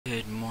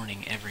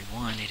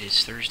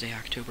is Thursday,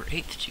 October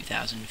 8th,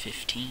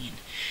 2015,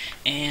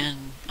 and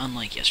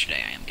unlike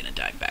yesterday, I am going to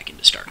dive back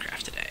into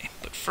StarCraft today.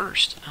 But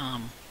first,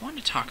 I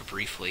wanted to talk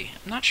briefly.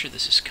 I'm not sure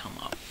this has come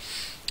up.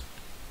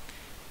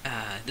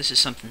 This is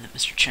something that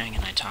Mr. Chang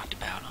and I talked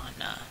about on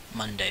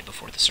Monday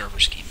before the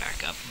servers came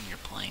back up when we were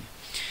playing.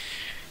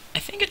 I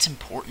think it's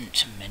important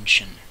to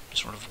mention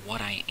sort of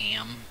what I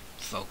am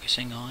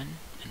focusing on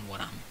and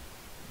what I'm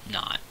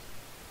not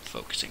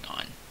focusing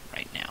on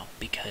right now,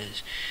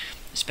 because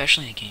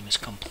especially in a game as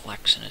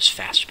complex and as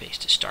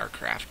fast-paced as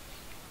StarCraft,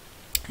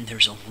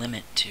 there's a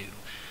limit to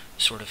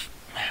sort of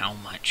how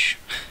much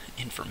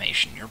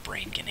information your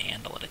brain can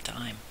handle at a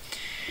time.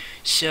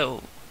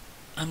 So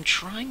I'm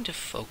trying to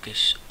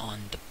focus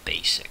on the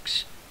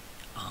basics,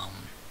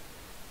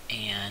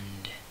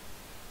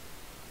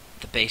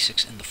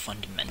 and the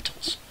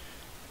fundamentals,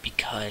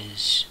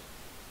 because,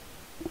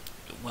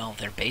 well,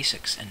 they're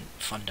basics and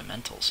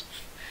fundamentals,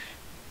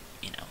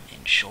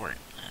 in short.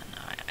 And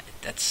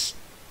that's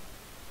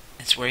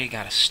where you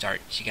gotta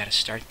start. You gotta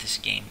start this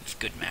game with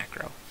good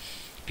macro,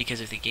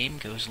 because if the game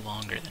goes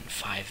longer than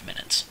 5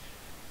 minutes,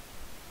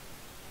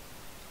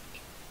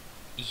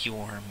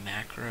 your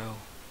macro,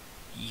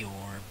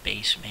 your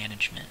base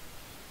management,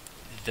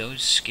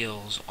 those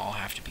skills all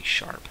have to be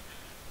sharp,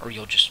 or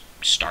you'll just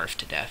starve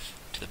to death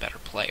to the better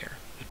player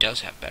who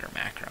does have better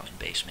macro and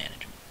base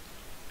management.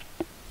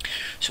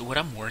 So what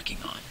I'm working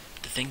on,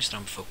 the things that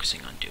I'm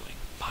focusing on doing,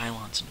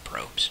 pylons and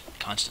probes,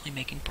 constantly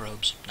making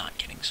probes, not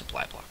getting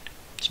supply blocked.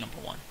 It's number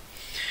one.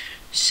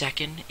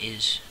 Second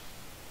is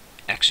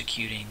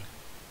executing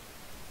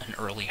an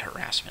early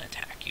harassment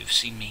attack. You've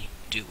seen me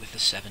do it with the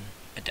 7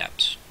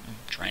 adepts. I'm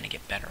trying to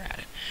get better at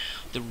it.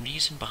 The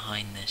reason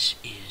behind this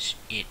is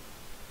it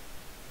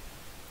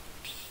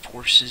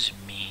forces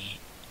me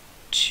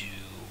to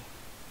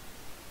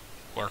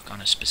work on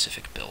a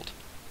specific build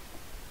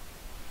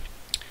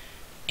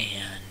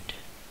and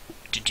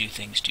to do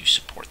things to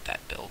support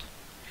that build.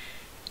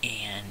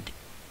 And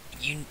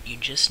you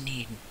just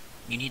need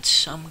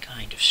some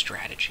kind of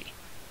strategy,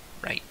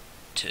 right,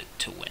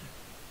 to win.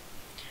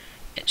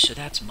 So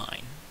that's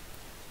mine.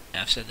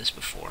 I've said this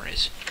before,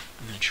 is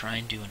I'm going to try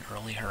and do an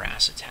early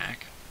harass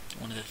attack.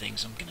 One of the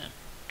things I'm going to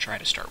try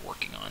to start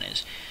working on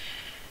is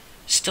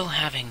still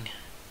having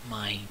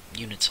my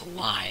units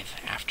alive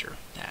after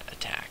that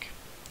attack.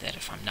 That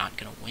if I'm not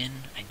going to win,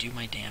 I do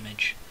my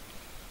damage,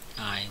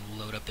 I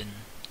load up in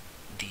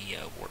the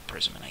warp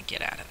prism, and I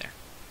get out of there.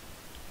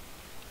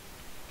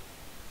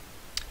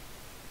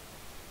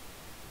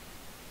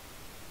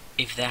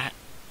 If that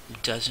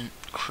doesn't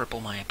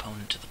cripple my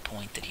opponent to the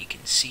point that he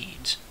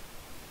concedes,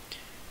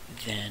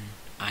 then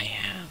I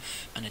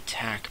have an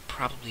attack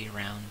probably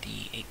around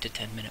the 8 to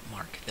 10 minute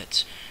mark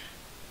that's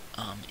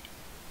a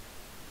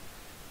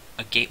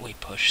gateway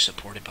push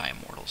supported by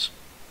Immortals.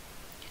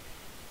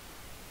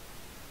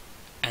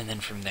 And then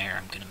from there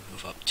I'm going to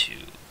move up to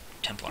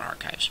Templar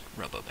Archives,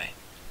 Robo Bay,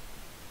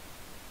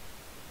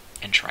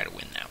 and try to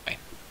win that way.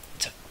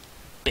 It's a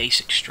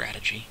basic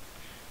strategy,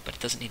 but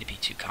it doesn't need to be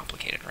too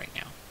complicated right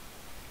now.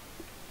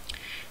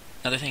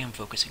 Another thing I'm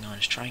focusing on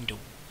is trying to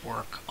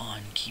work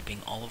on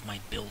keeping all of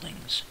my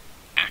buildings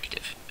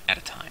active at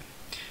a time.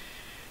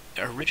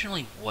 I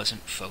originally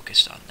wasn't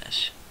focused on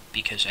this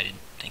because I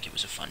didn't think it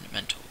was a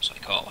fundamental. It was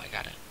like, oh, I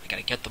gotta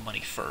get the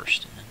money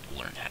first and then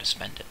learn how to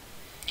spend it.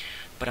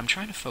 But I'm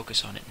trying to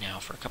focus on it now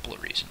for a couple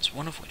of reasons.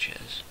 One of which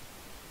is,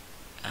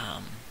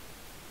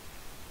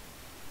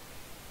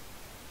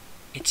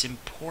 it's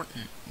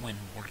important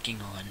when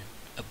working on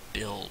a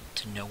build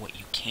to know what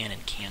you can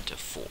and can't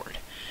afford.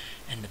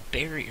 And the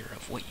barrier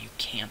of what you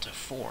can't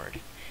afford,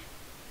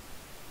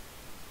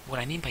 what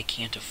I mean by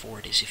can't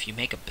afford is if you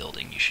make a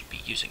building, you should be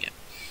using it.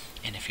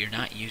 And if you're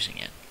not using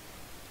it,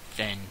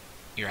 then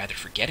you're either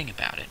forgetting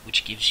about it,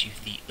 which gives you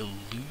the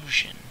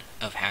illusion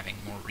of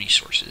having more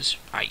resources,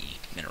 i.e.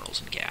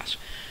 minerals and gas,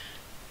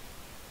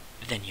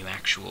 than you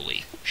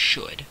actually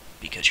should,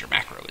 because your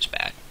macro is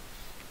bad.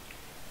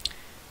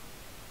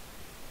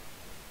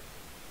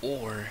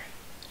 Or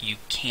you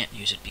can't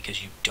use it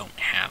because you don't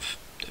have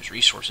those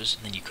resources,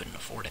 and then you couldn't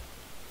afford it.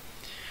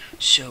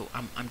 So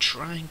I'm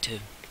trying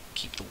to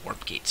keep the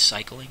warp gate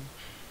cycling,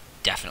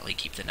 definitely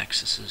keep the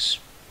nexuses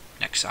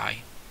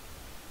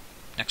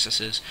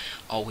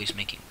always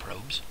making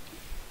probes,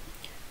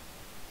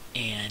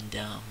 and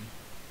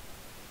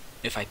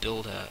if I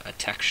build a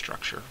tech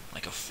structure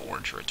like a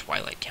forge or a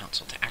Twilight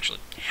Council, to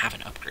actually have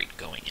an upgrade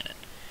going in it.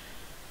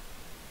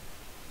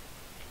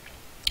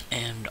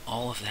 And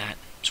all of that,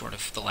 sort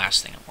of the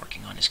last thing I'm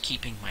working on, is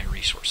keeping my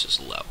resources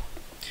low,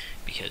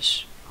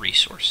 because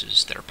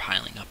resources that are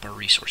piling up are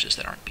resources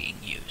that aren't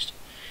being used.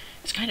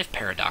 It's kind of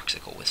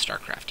paradoxical with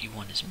StarCraft. You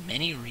want as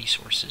many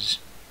resources,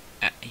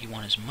 you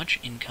want as much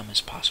income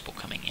as possible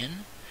coming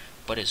in,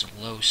 but as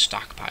low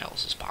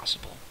stockpiles as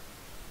possible.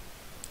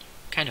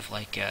 Kind of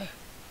like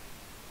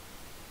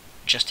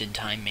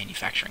just-in-time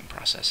manufacturing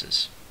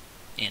processes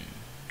in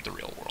the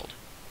real world.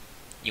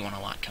 You want a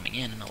lot coming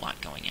in and a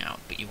lot going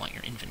out, but you want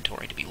your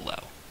inventory to be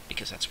low,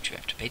 because that's what you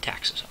have to pay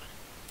taxes on.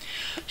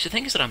 So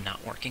things that I'm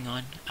not working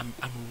on, I'm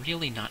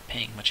really not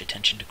paying much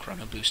attention to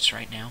chrono boosts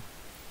right now.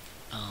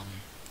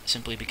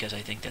 Simply because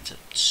I think that's a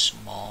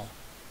small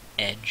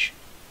edge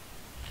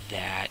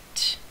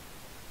that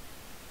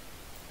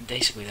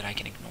basically that I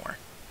can ignore.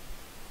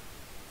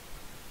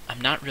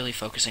 I'm not really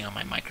focusing on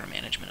my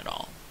micromanagement at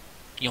all.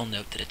 You'll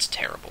note that it's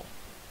terrible,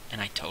 and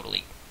I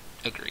totally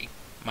agree.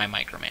 My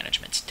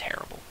micromanagement's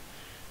terrible.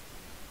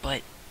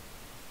 But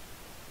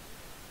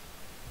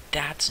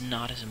that's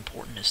not as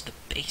important as the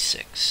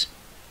basics,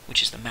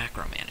 which is the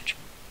macro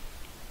management.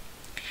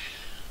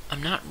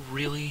 I'm not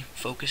really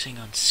focusing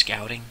on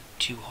scouting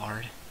too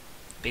hard.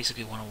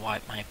 Basically want to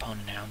wipe my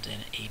opponent out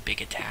in a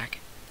big attack.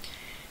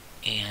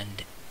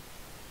 And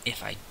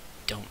if I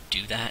don't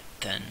do that,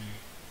 then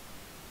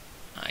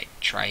I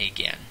try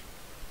again.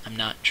 I'm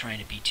not trying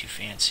to be too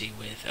fancy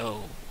with,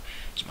 oh,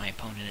 is my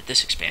opponent at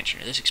this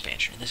expansion, or this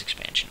expansion, or this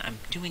expansion. I'm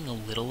doing a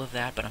little of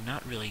that, but I'm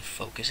not really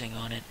focusing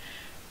on it.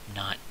 I'm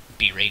not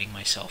berating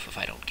myself if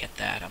I don't get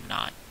that. I'm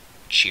not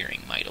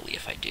cheering mightily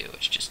if I do.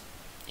 It's just,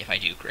 if I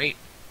do, great.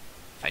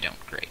 If I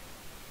don't, great.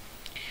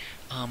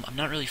 I'm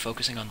not really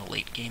focusing on the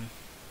late game.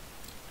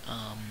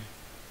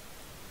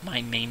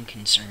 My main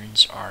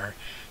concerns are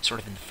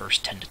sort of in the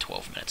first 10 to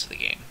 12 minutes of the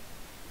game.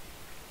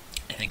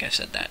 I think I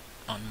said that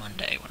on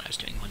Monday when I was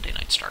doing Monday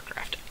Night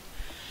StarCrafting.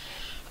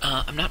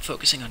 I'm not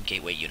focusing on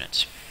gateway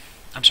units.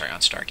 I'm sorry,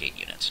 on Stargate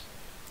units.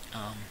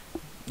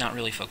 Not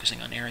really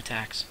focusing on air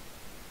attacks,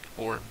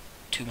 or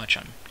too much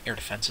on air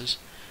defenses,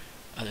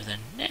 other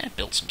than,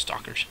 build some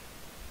stalkers.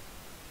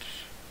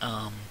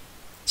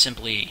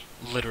 Simply,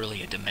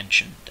 literally a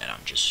dimension that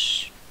I'm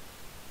just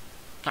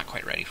not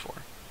quite ready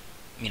for.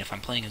 I mean, if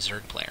I'm playing a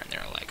Zerg player and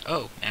they're like,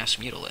 oh, Mass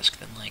Mutalisk,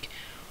 then like,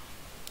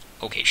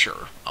 okay,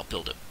 sure, I'll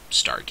build a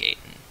Stargate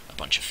and a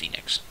bunch of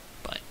Phoenix,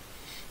 but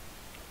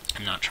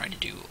I'm not trying to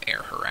do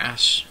air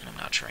harass, and I'm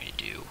not trying to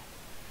do,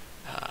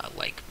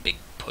 like, big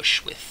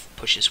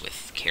pushes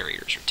with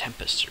carriers or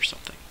tempests or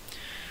something.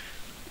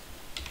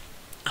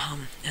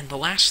 And the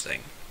last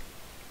thing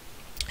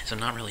is I'm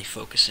not really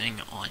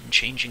focusing on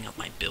changing up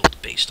my build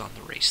based on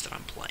the race that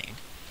I'm playing.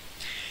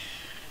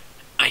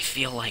 I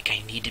feel like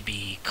I need to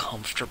be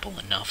comfortable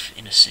enough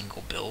in a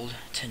single build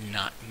to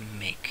not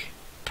make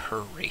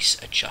per-race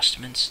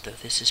adjustments, though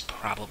this is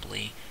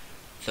probably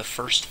the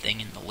first thing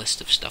in the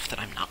list of stuff that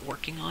I'm not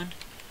working on,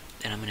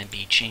 and I'm going to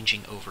be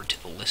changing over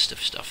to the list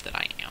of stuff that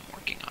I am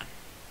working on.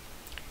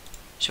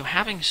 So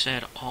having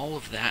said all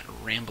of that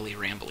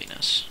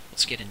rambliness,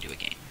 let's get into a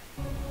game.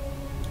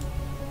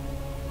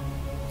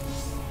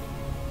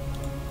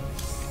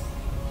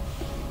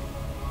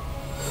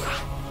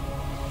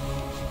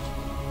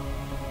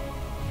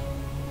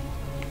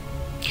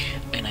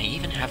 And I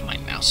even have my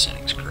mouse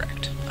settings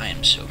correct. I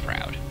am so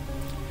proud.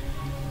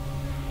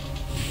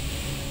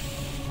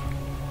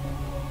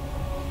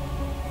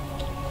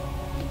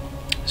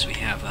 So we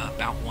have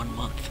about 1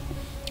 month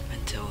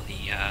until the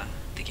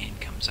game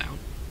comes out.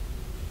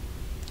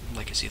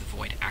 Legacy of the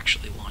Void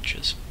actually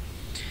launches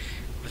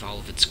with all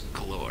of its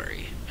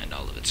glory and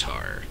all of its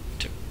horror,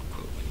 to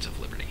quote Wings of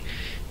Liberty.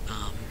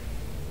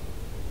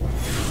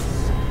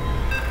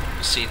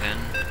 We'll see then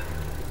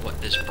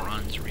what this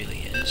bronze really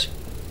is.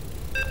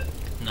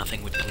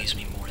 Nothing would please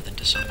me more than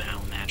to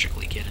somehow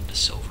magically get into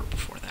silver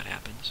before that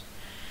happens.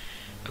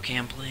 Okay,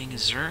 I'm playing a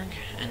Zerg,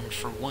 and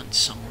for once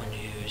someone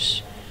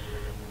who's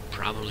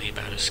probably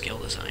about as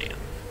skilled as I am.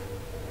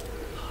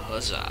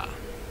 Huzzah.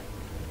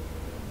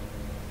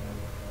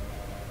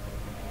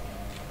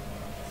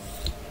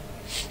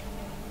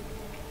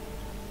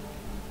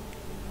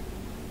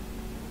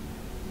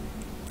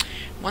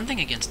 One thing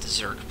against a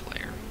Zerg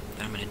player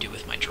that I'm going to do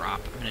with my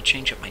drop, I'm going to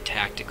change up my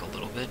tactic a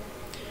little bit,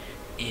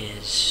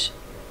 is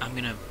I'm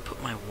going to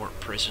put my Warp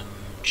Prism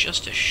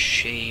just a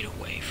shade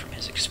away from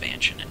his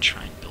expansion and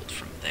try and build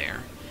from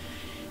there.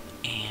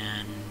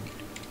 And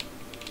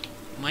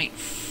might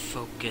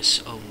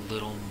focus a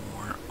little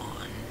more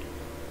on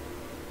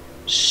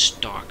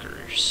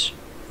Stalkers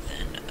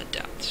than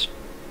Adepts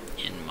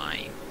in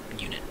my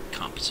unit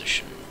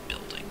composition,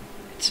 building,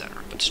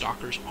 etc. But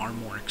Stalkers are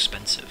more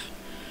expensive,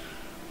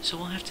 so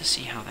we'll have to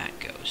see how that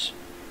goes.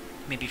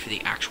 Maybe for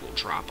the actual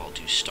drop I'll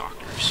do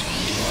Stalkers,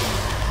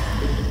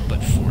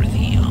 but for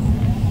the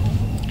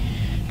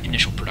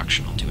initial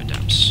production I'll do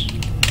Adepts.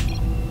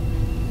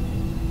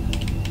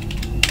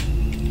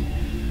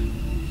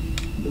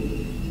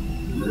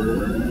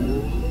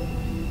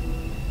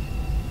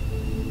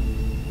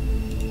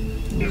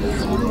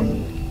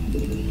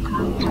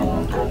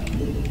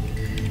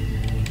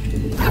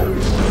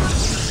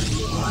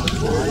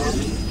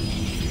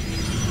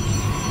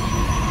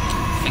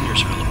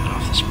 Fingers are a little bit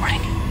off this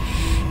morning.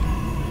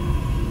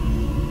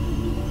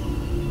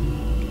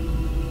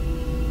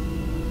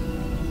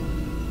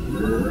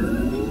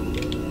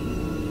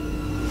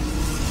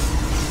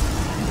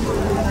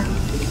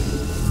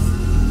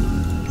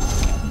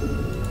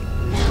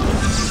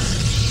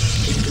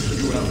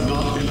 You have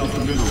not enough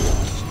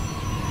minerals.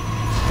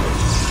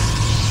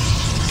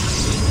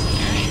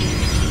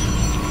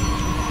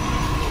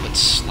 A little bit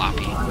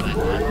sloppy, but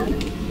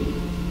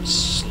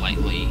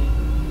slightly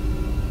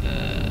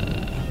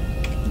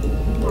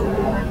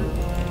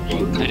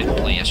I didn't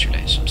play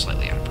yesterday, so I'm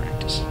slightly out of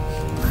practice.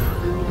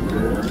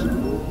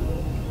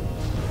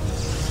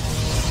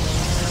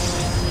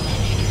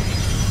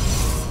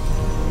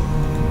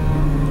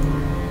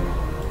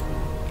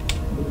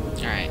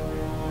 Alright.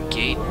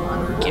 Gate,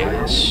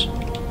 gas.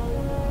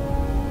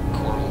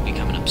 Core will be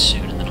coming up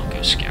soon, and then I'll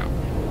go scout.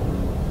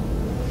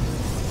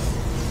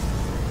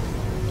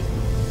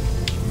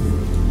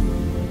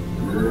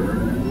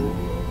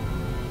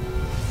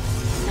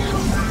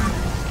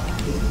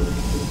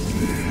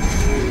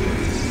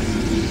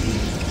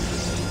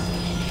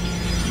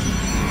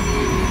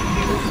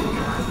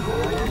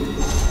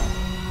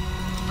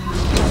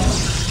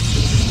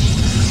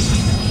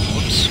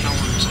 Whoops, how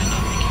long was I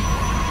not making?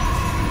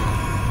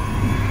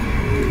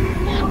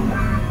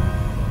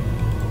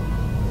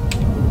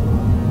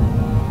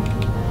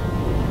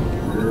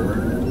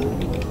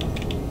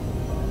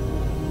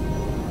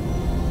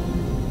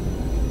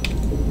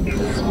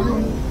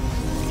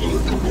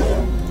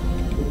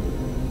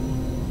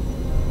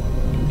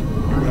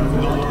 You have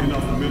not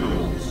enough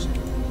minerals.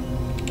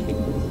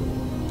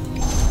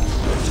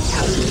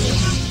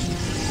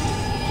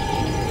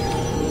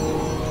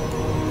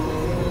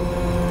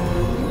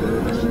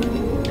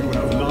 You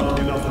have not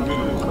enough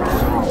minerals.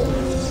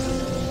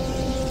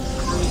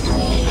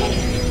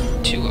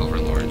 2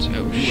 overlords. Oh,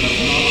 You have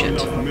not shit.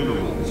 enough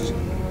minerals.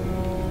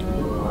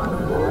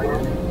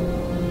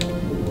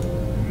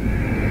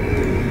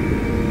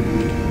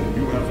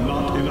 You have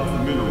not enough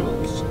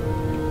minerals.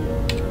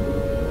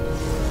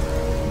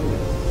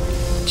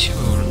 2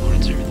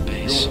 overlords over the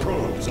base. Your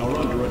probes are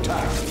under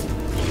attack.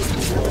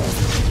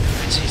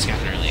 Alright, so he's got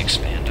to really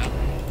expand up.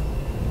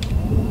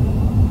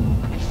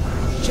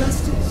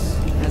 Justice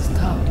has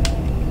come.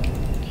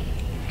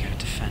 Gotta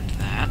defend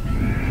that.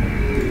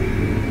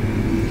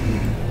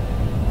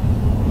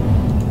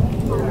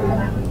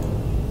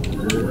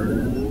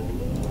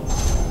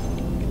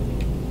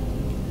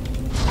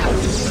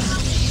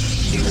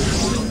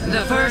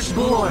 The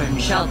firstborn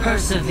shall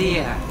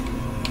persevere.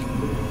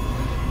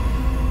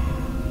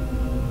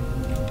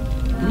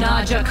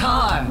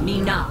 Najakar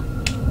Nina.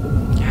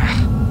 Ah.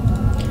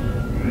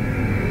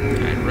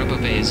 Alright,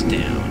 Robobay is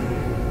down.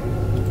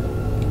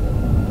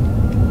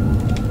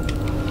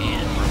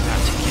 And we're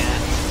about to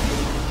get...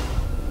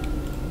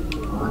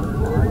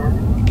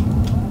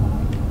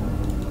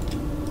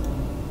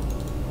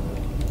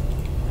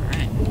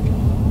 Alright.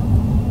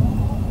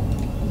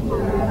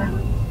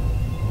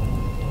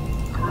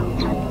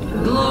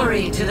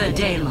 Glory to the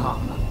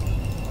Daylong.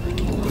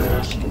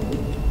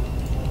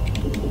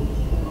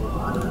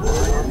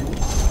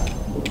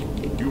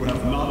 You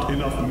have not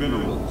enough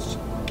minerals.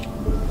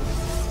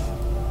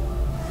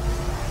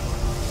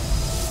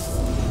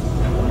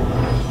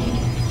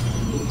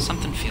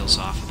 Something feels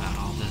off about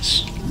all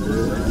this.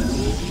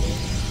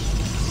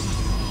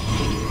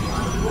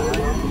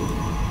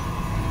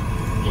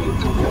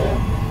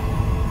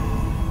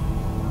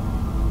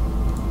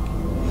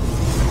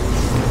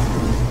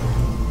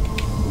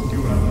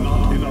 You have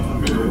not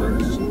enough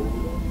minerals.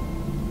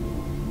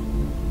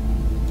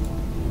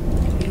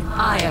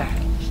 Ire.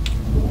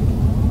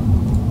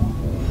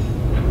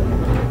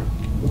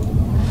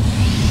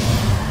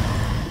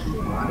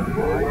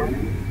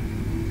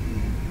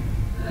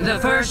 The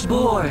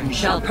firstborn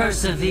shall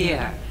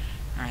persevere.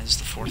 Alright, this is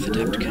the 4th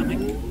adept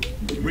coming.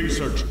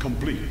 Research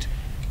complete.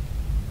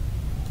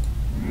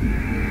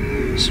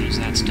 As soon as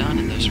that's done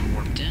and those are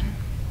warped in.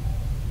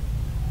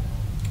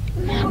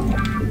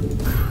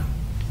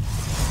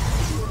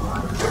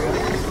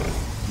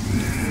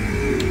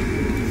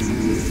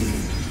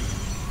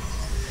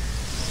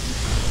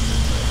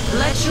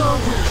 Let your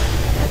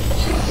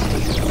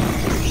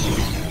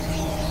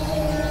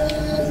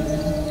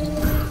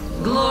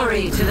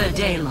glory to the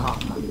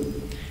Daylong.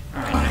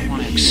 Alright, I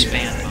want to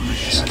expand behind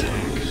this attack.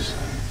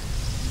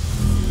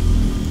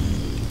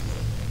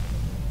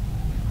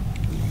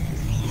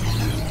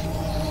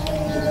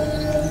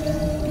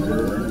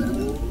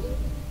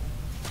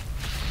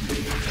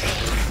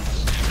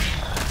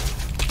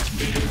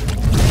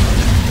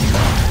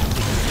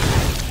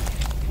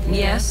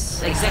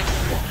 Yes,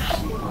 exactly.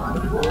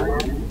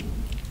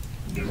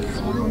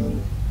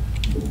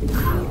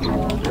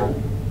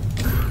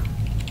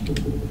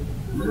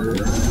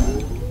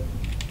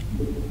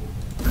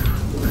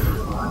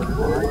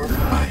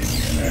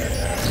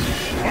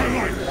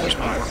 Where's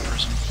my warp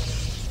prism?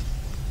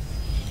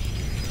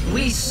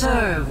 We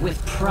serve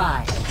with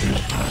pride.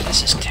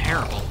 This is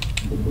terrible.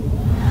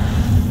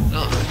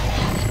 Ugh.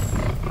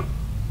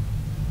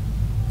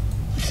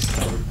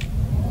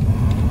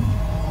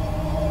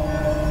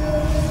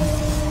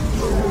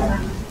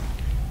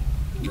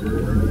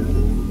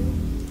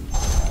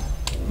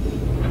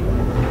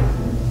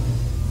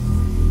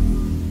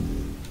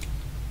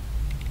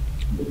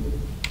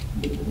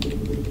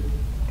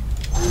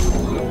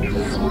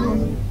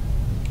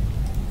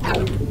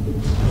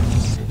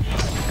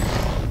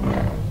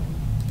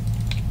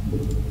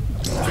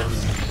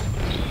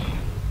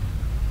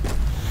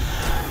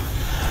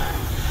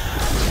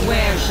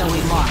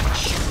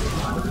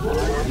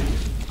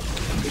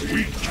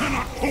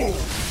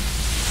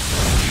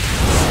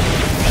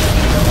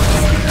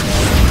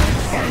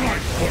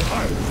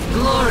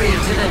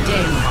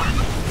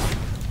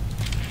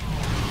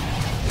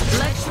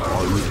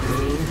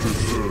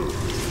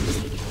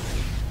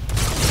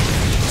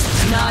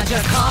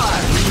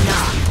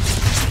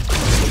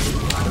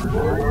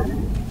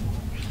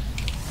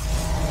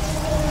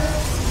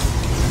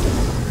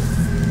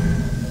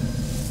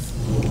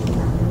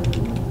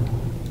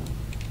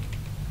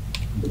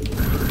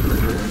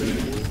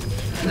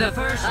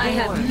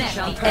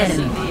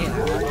 enemy.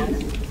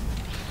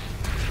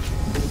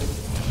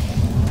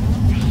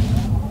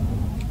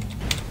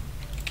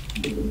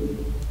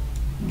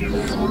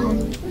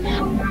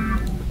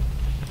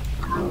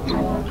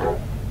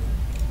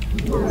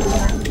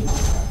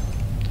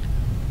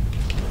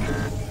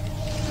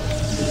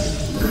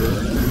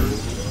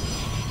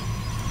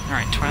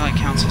 Alright, Twilight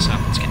counts us up.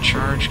 Let's get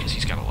charged, because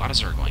he's got a lot of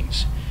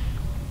Zerglings.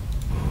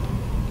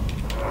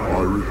 I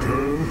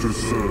return to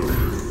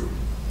serve.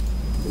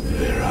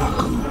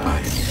 Veraku, I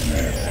am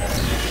here.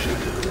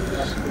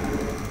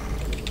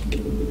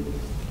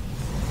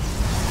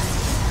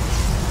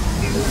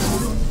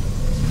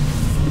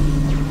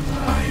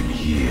 I am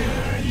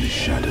here in the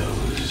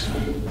shadows.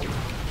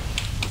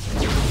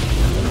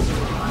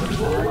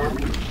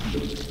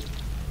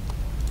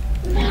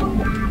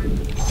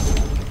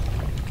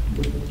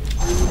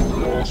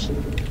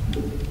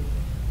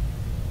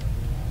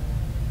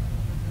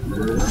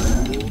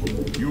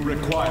 You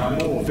require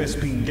more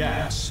Vespine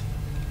gas.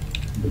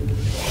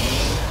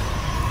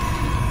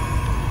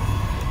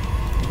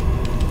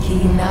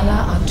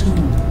 Kinala Atum.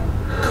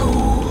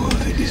 Cold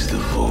is the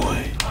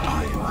void.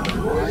 I am the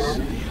voice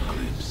in the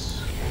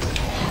eclipse.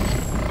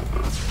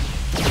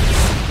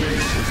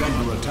 Base is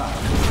under attack.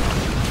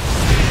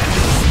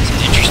 It's an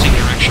interesting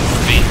direction for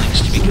Banelings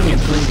to be going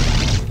through.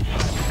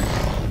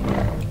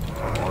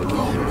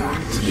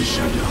 Back to the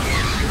shadows.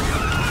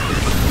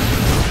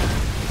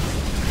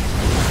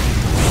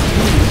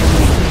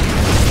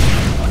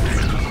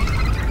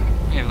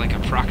 We have like a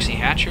proxy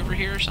hatch over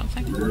here or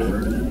something?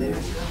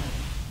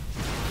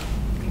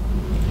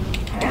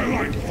 I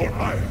like hot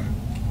iron.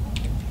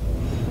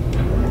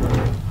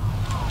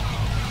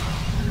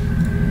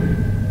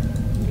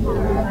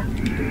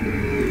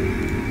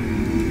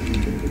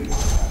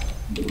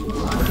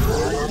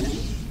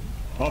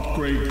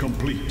 Upgrade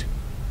complete.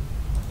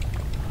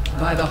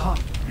 By the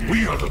heart.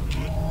 We are the...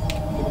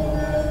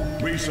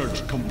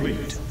 Research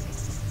complete.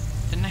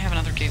 Didn't I have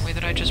another gateway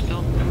that I just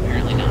built?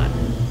 Apparently not.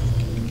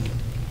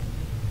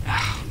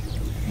 Ugh.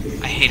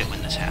 I hate it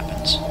when this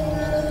happens.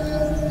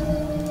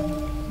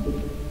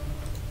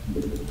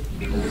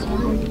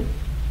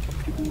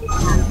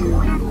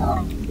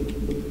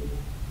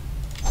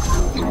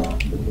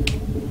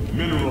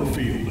 Mineral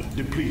field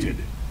depleted.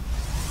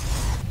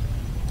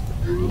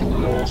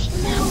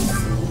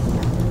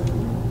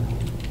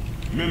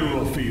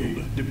 Mineral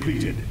field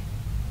depleted.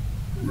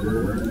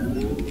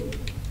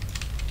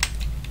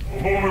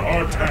 For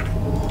attack.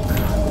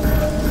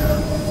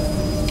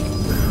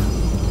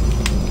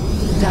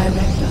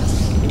 Direct us.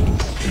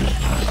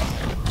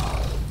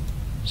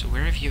 So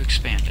where have you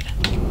expanded?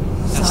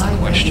 That's the Side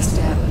question.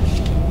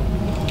 established.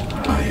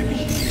 I am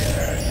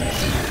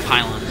here.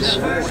 Pylons.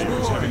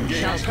 Warriors have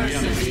engaged the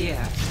enemy.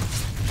 Persevere.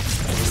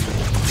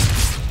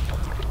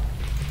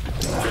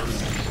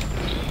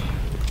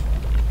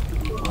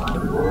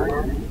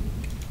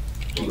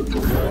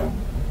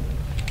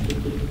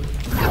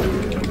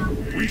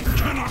 We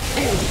cannot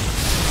hold.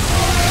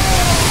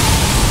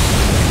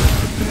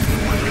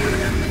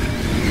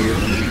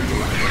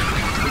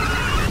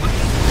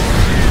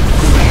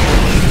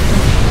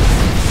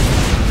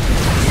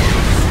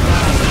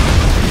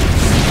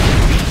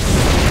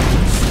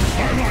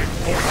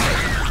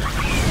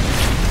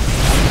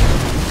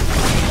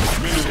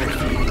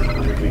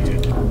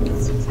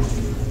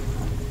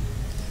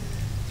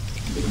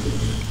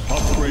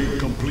 Upgrade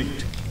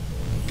complete.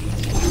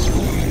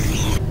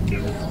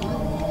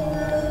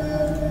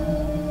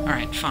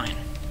 Alright, fine.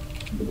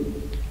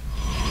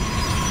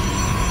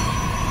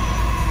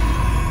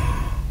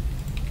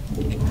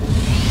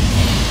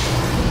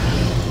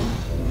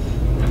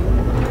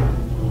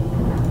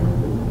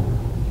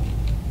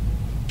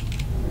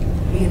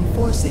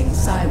 Reinforcing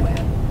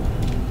Cyweb.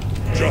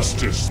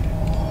 Justice.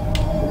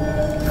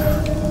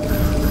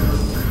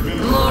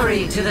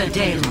 Glory to the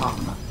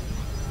Daylom.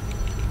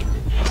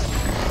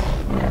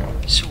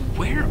 So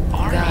where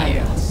are Guide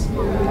you? us.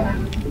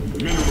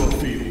 Mineral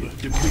field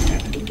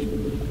depleted.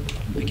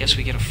 I guess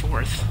we get a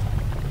fourth.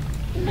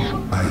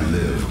 I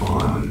live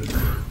on.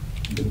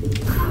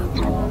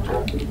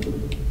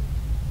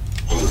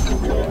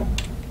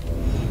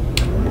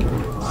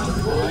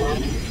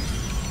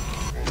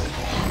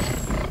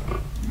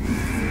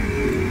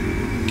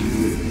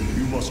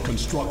 You must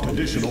construct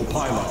additional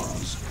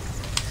pylons.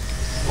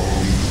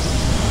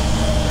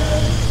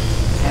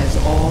 As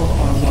all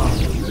are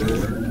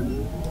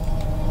one.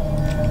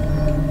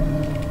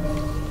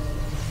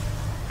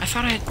 I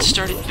thought I had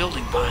started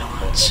building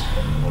pylons.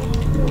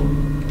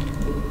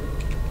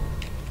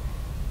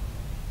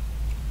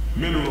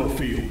 Mineral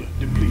field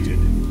depleted.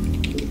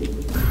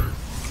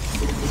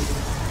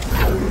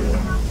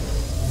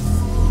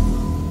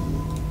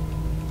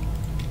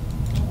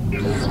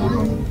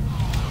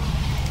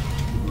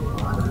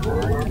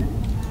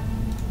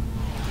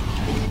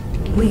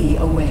 We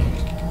await.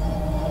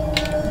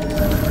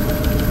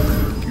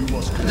 You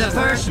must The construct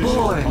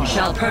firstborn additional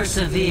shall pylons.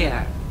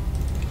 persevere.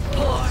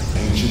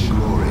 Ancient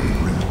glory.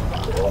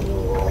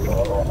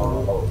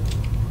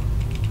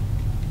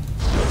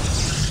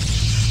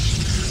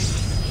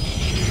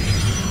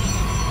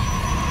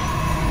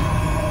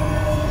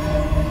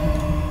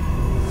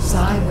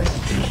 Psyweb.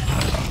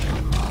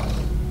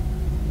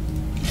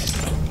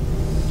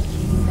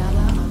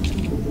 Kinala Atu.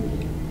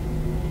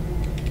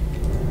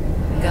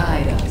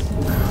 Guide us.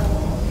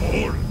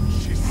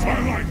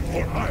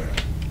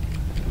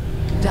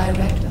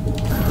 Direct us.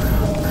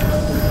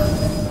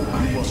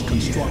 You must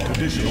construct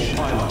additional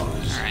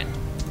pylons. Alright.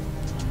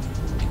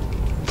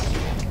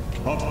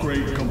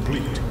 Upgrade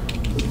complete.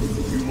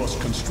 You must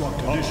construct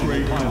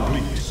additional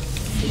pylons.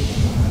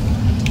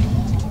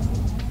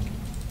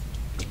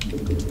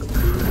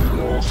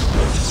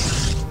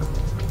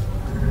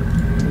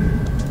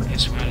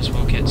 Guess we might as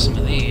well get some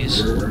of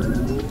these.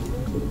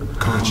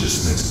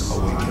 Consciousness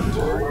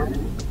awakened.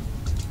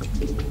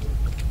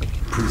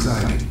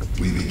 Presiding,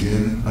 we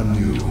begin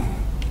anew.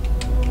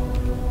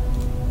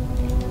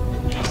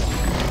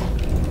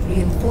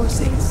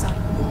 Reinforcing Psy.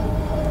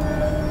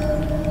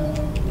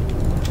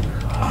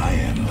 I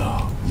am the...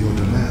 Your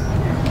demand.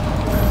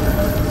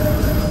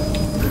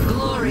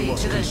 Glory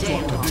to the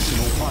Construct Daemon.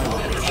 additional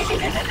pylons.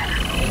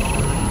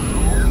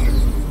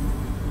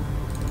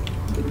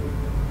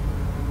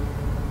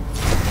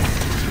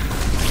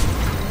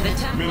 The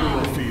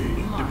Mineral Templar.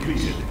 field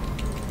depleted.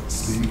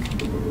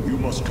 Speak. You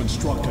must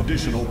construct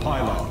additional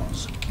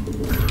pylons.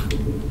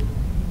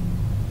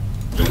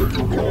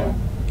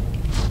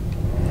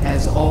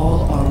 As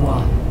all are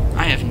one.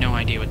 I have no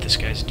idea what this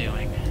guy's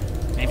doing.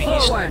 Maybe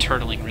he's Forward.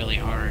 turtling really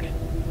hard.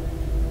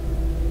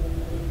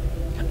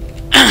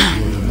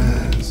 Your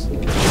demands.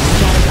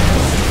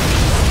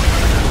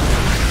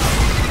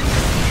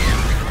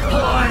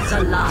 Hordes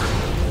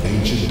alive.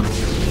 Ancient.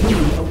 We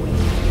await.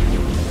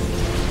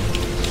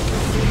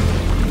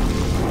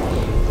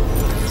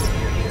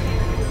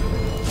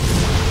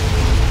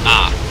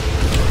 Ah.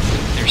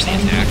 There's the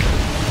attack.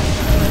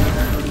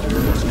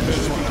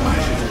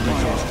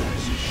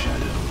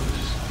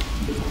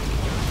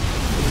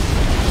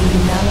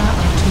 Kinala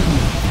Atu.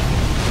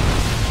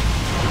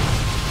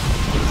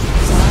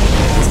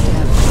 Psyweb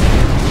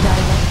established.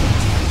 Direct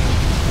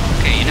us.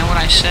 Okay, you know what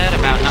I said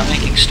about not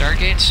making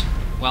stargates?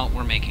 Well,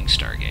 we're making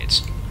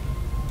stargates.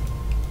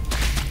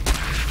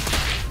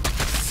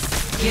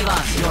 Give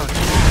us your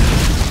command.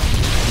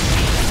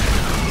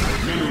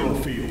 Mineral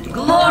field.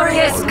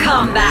 Glorious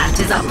combat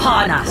is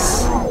upon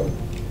us.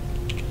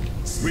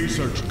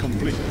 Research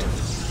complete.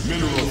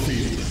 Mineral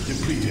field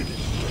depleted.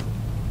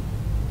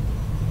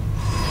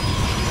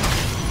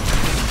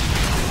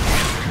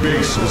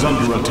 Base is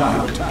under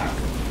attack.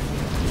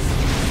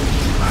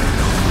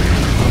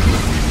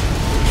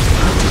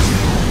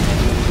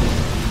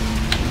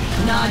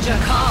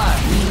 Najakar,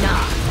 Nina.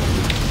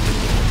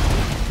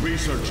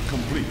 Research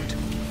complete.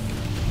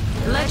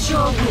 Let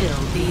your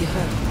will be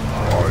heard.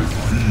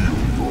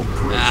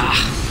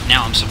 Ah,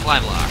 now I'm supply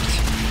blocked.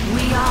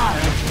 We are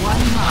of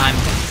one mind.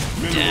 I'm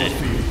Mineral dead.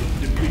 field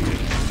depleted.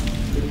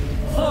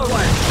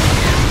 Forward.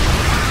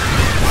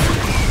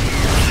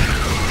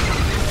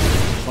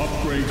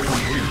 Upgrade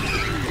complete.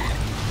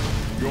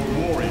 Your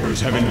warriors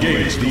have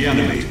engaged the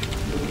enemy.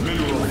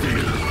 Mineral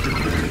field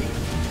depleted.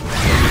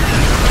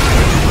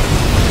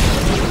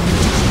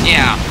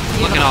 Yeah,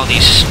 look at all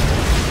these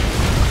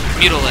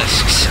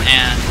mutalisks,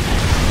 and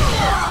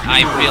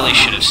I really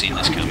should have seen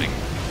this coming.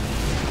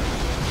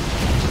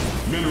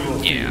 Mineral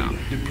field Yeah.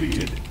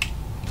 depleted.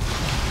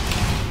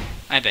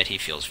 I bet he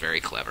feels very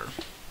clever.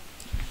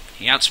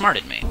 He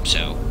outsmarted me,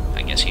 so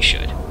I guess he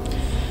should.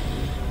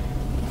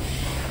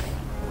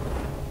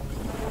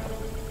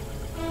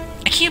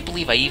 I can't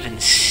believe I even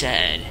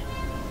said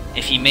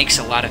if he makes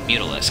a lot of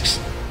mutalisks.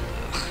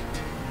 Ugh.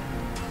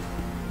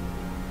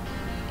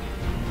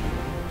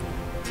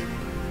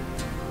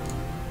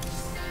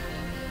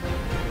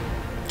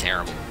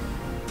 Terrible.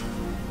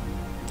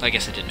 I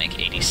guess I did make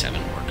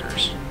 87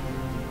 workers.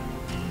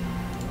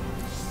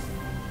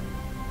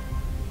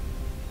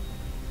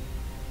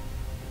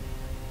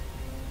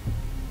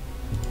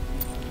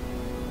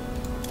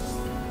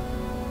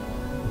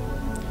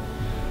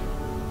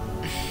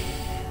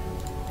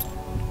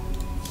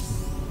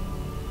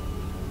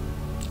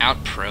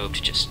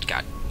 Outprobed just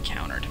got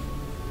countered.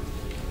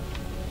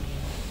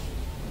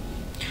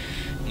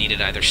 Needed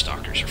either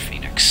Stalkers or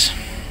Phoenix.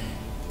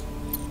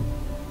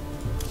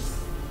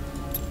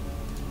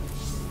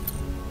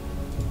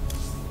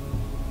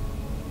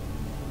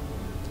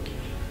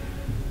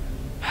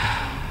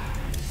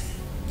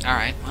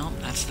 Alright, well,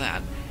 that's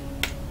that.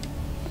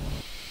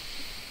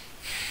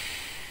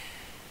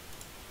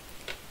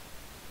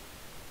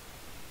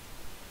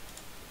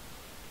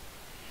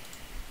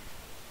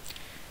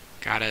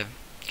 Gotta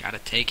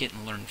take it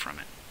and learn from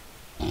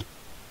it.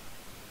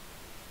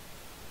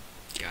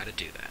 Gotta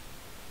do that.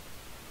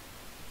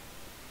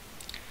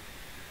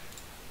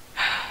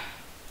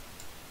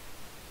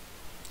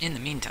 In the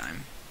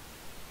meantime,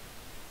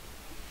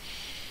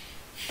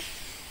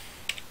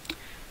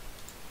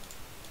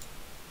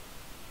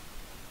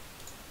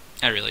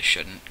 I really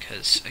shouldn't,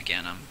 because,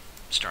 again, I'm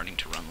starting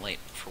to run late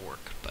for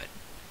work, but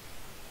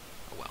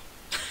oh well.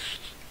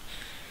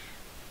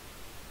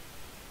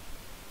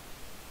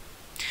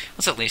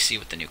 Let's at least see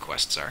what the new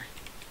quests are.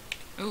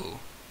 Ooh,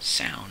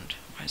 sound.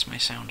 Why is my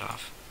sound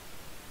off?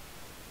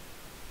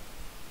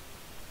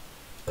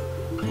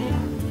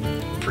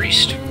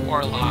 Priest,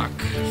 Warlock,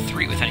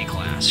 3 with any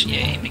class.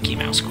 Yay, Mickey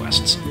Mouse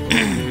quests.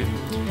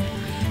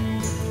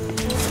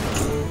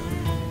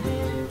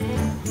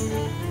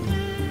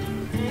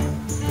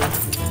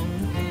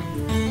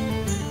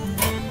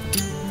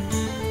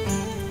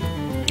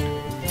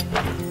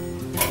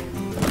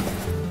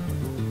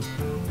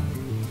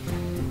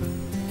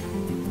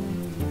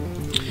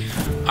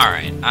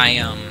 Alright,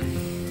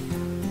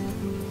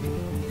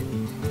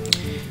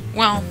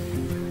 well...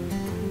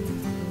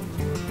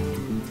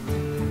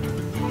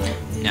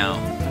 No,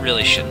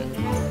 really shouldn't.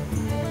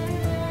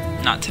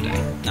 Not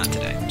today. Not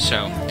today.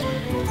 So,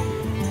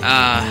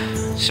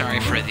 sorry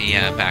for the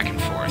back and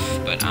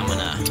forth, but I'm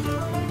gonna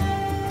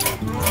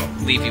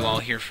leave you all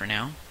here for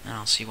now, and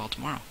I'll see you all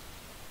tomorrow.